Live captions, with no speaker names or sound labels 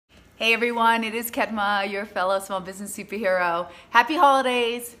Hey everyone, it is Kedma, your fellow small business superhero. Happy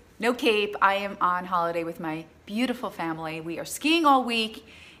holidays. No cape. I am on holiday with my beautiful family. We are skiing all week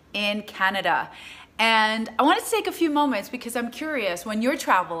in Canada. And I wanted to take a few moments because I'm curious, when you're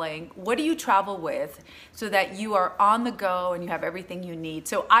traveling, what do you travel with so that you are on the go and you have everything you need?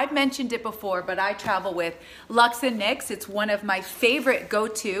 So I've mentioned it before, but I travel with Luxe & Nix. It's one of my favorite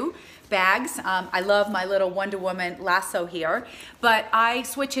go-to bags. I love my little Wonder Woman lasso here, but I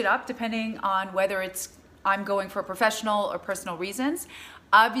switch it up depending on whether I'm going for professional or personal reasons.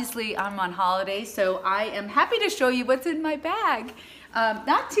 Obviously, I'm on holiday, so I am happy to show you what's in my bag.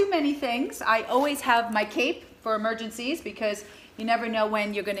 Not too many things. I always have my cape for emergencies because you never know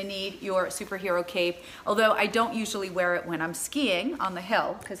when you're gonna need your superhero cape, although I don't usually wear it when I'm skiing on the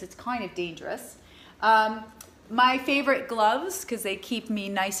hill because it's kind of dangerous. My favorite gloves, because they keep me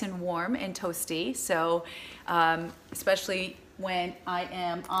nice and warm and toasty, so especially when I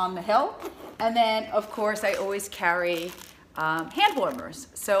am on the hill. And then, of course, I always carry hand warmers.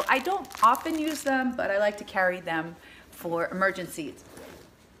 So I don't often use them, but I like to carry them for emergencies.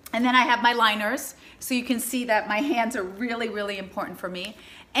 And then I have my liners, so you can see that my hands are really, really important for me.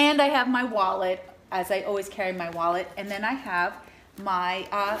 And I have my wallet, as I always carry my wallet. And then I have my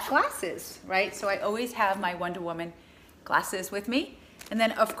glasses, right? So I always have my Wonder Woman glasses with me. And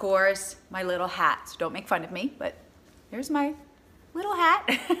then, of course, my little hat. So don't make fun of me, but here's my little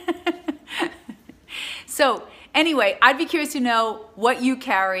hat. So anyway, I'd be curious to know what you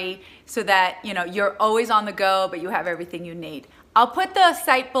carry so that you're always on the go, but you have everything you need. I'll put the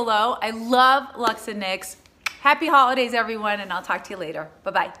site below. I love Luxe & Nix. Happy holidays, everyone, and I'll talk to you later.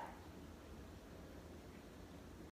 Bye-bye.